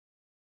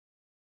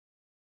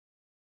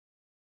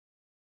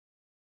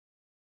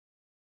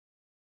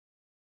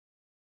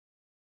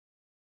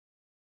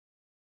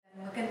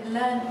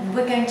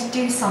we're going to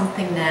do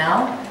something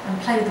now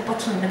and play with the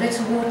bottle and a bit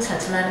of water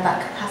to learn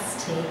about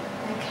capacity.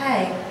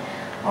 Okay.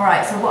 All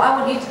right. So what I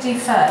want you to do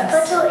first. The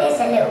bottle is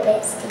a little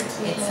bit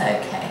sticky. It's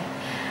okay.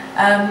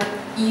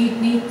 You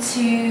need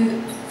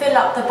to fill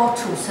up the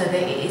bottle so that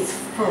it is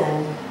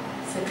full.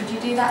 So could you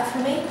do that for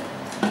me?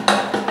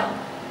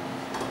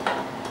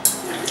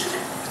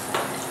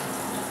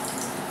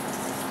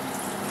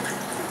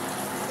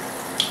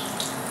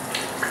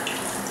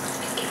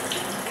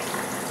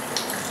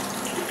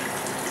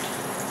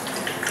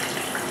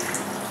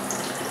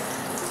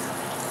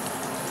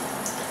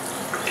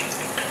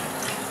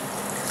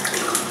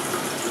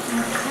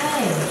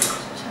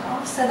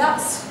 So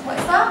that's, what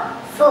is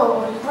that?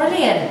 Full.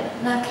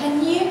 Brilliant. Now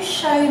can you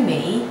show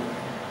me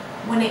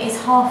when it is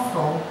half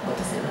full, what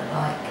does it look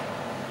like?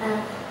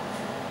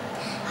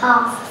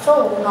 Half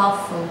full.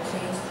 Half full,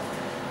 please.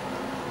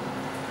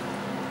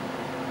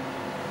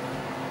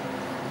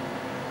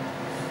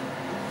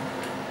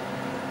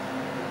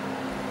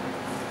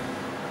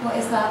 What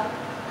is that?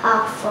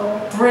 Half full.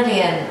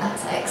 Brilliant,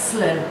 that's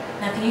excellent.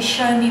 Now can you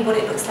show me what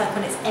it looks like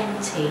when it's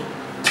empty?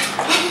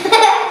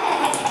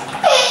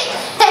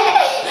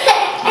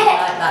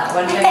 That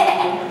one, don't you?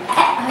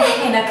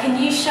 Okay, now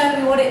can you show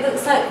me what it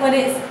looks like when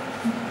it's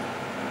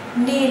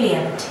nearly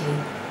empty?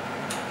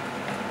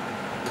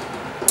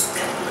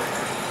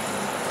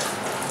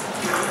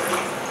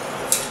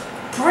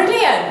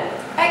 Brilliant!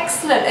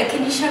 Excellent! And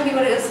can you show me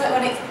what it looks like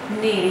when it's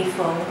nearly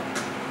full?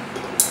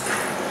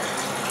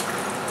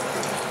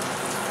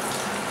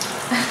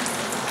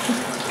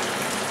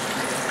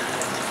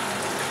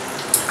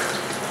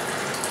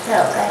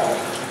 Not good.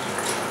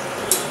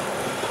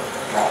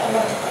 Wait a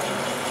little bit.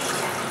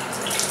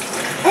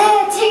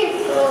 Too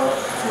full.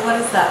 So what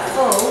is that?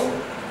 Full?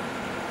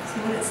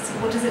 So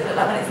what does it look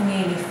like when it's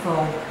nearly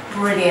full?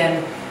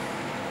 Brilliant.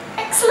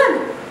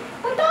 Excellent.